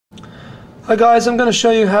Hi guys, I'm going to show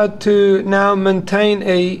you how to now maintain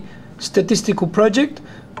a statistical project,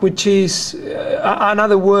 which is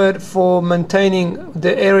another word for maintaining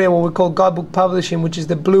the area what we call Guidebook Publishing, which is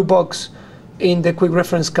the blue box in the quick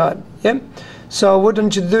reference card. Yeah. So what I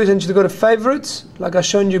need you to do is I need you to go to favorites, like I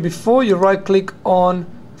shown you before. You right click on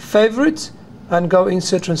favorites and go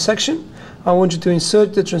insert transaction. I want you to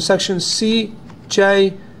insert the transaction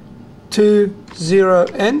cj20n,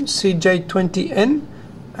 cj20n.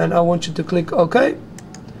 And I want you to click OK,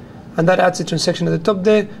 and that adds the transaction at the top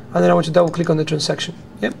there, and then I want you to double click on the transaction.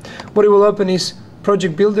 Yeah. What it will open is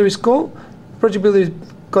Project Builder is called. Project Builder has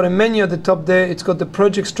got a menu at the top there. It's got the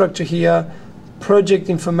project structure here, project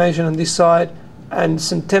information on this side, and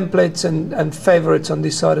some templates and favorites on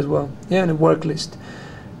this side as well. Yeah, and a work list.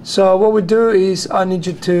 So what we do is I need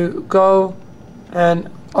you to go and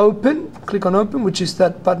open, click on open, which is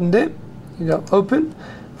that button there. You go open,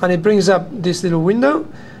 and it brings up this little window.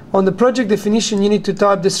 On the project definition, you need to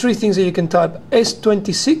type, there's three things that you can type: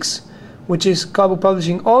 S26, which is Guidebook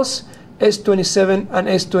Publishing Aus, S27 and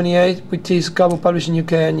S28, which is Guidebook Publishing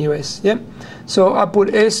UK and US. Yeah. So I put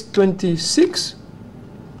S26,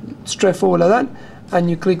 straightforward like that, and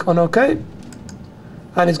you click on OK,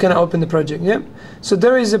 and it's going to open the project. Yeah. So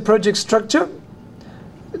there is a project structure.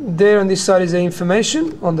 There on this side is the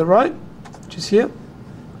information on the right, which is here.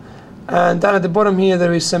 And down at the bottom here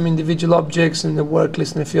there is some individual objects and the work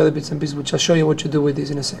list and a few other bits and pieces, which I'll show you what you do with this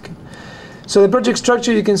in a second. So the project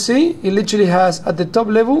structure, you can see it literally has at the top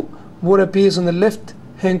level what appears on the left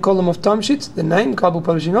hand column of timesheets, the name Guidebook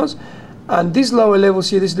Publishing Aus, and these lower levels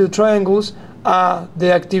here, these little triangles, are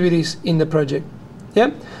the activities in the project.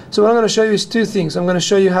 Yeah. So what I'm going to show you is two things. I'm going to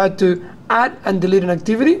show you how to add and delete an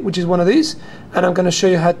activity, which is one of these, and I'm going to show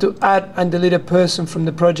you how to add and delete a person from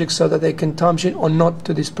the project so that they can timesheet or not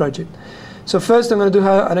to this project. So first I'm going to do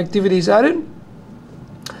how an activity is added.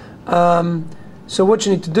 So what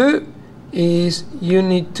you need to do is you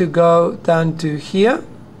need to go down to here.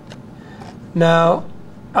 Now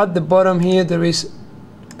at the bottom here there is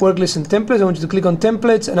work list and templates. I want you to click on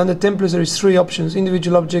templates, and under templates there is three options: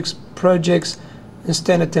 individual objects, projects, and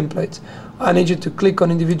standard templates. I need you to click on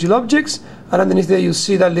individual objects, and underneath there you'll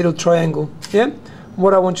see that little triangle. Yeah.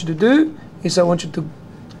 What I want you to do is I want you to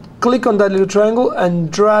click on that little triangle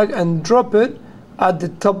and drag and drop it at the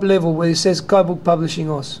top level where it says Guidebook Publishing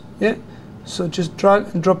Aus. Yeah. So just drag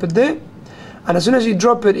and drop it there, and as soon as you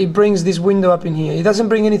drop it, it brings this window up in here. It doesn't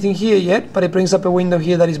bring anything here yet, but it brings up a window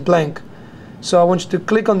here that is blank. So I want you to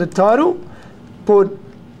click on the title, put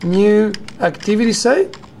new activity, say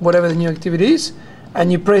whatever the new activity is, and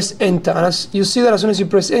you press enter, and as you see that as soon as you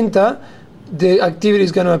press enter, the activity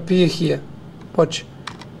is going to appear here. Watch,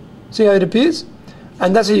 see how it appears?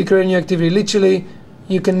 And that's how you create a new activity. Literally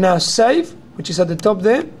you can now save, which is at the top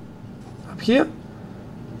there, up here,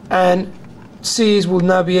 and Cs will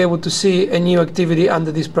now be able to see a new activity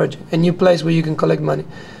under this project, a new place where you can collect money.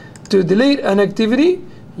 To delete an activity,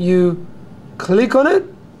 you click on it,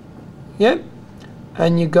 yeah,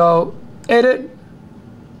 and you go edit,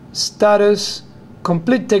 status,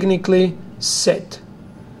 complete technically, set.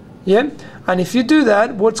 Yeah. And if you do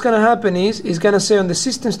that, what's going to happen is it's going to say on the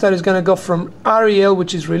system status is going to go from REL,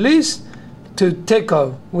 which is released, to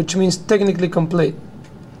TECO, which means technically complete.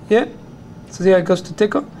 Yeah. So there it goes to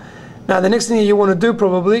TECO. Now the next thing you want to do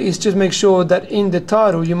probably is just make sure that in the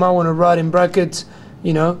title you might want to write in brackets,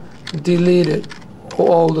 you know, deleted or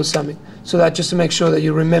old or something, so that just to make sure that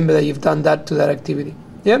you remember that you've done that to that activity.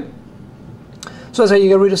 Yeah. So that's how you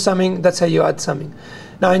get rid of something, that's how you add something.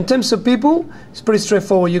 Now in terms of people, it's pretty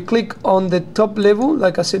straightforward. You click on the top level,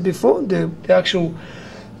 like I said before, the actual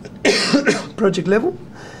project level,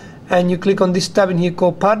 and you click on this tab in here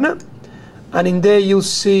called partner, and in there you'll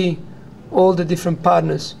see all the different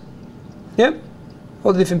partners. Yeah?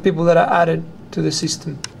 All the different people that are added to the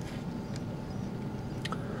system.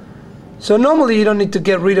 So normally you don't need to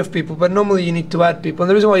get rid of people, but normally you need to add people. And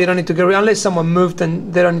the reason why you don't need to get rid, unless someone moved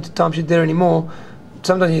and they don't need to timesheet there anymore,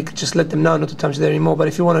 sometimes you can just let them know not to timesheet there anymore, but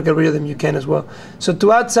if you want to get rid of them, you can as well. So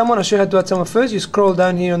to add someone, I'll show you how to add someone first. You scroll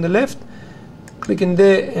down here on the left, click in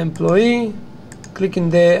there, employee, click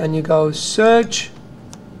in there, and you go search,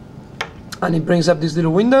 and it brings up this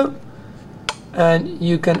little window, and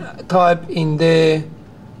you can type in there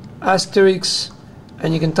asterisk,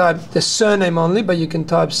 and you can type the surname only, but you can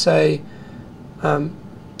type, say, HUNT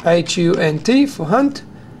for Hunt,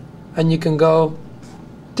 and you can go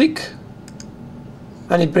tick,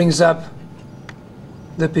 and it brings up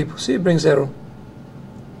the people. See, it brings arrow,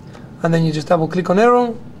 and then you just double click on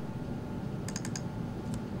arrow,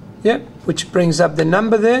 yeah, which brings up the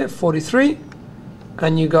number there, 43,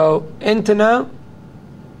 and you go enter now,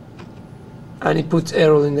 and he puts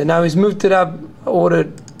Errol in there. Now he's moved it up,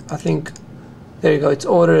 ordered, I think, there you go, it's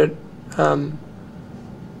ordered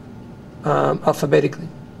alphabetically,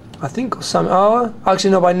 I think, or some,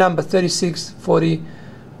 actually no, by number, 36,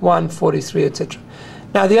 41, 43, etc.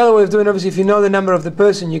 Now the other way of doing it, obviously, if you know the number of the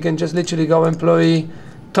person, you can just literally go employee,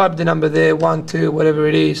 type the number there, 1, 2, whatever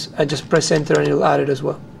it is, and just press enter and it'll add it as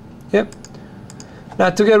well. Yep. Now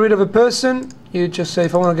to get rid of a person, you just say,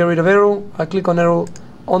 if I want to get rid of Errol, I click on Errol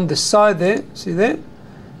on the side there, see there,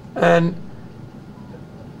 and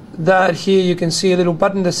that here you can see a little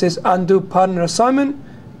button that says undo partner assignment.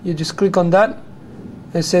 You just click on that.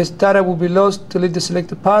 It says data will be lost, delete the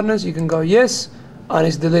selected partners. You can go yes, and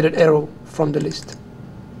it's deleted Errol from the list.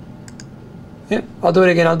 Yeah, I'll do it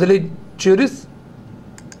again. I'll delete Judith.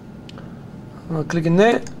 I'll click in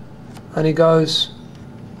there, and it goes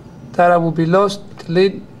data will be lost,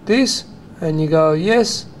 delete this, and you go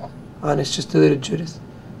yes, and it's just deleted Judith.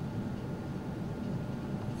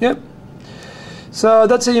 Yep. So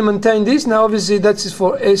that's how you maintain this. Now obviously that's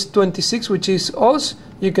for S26, which is Oz.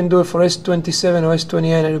 You can do it for S27 or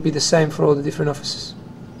S28 and it'll be the same for all the different offices.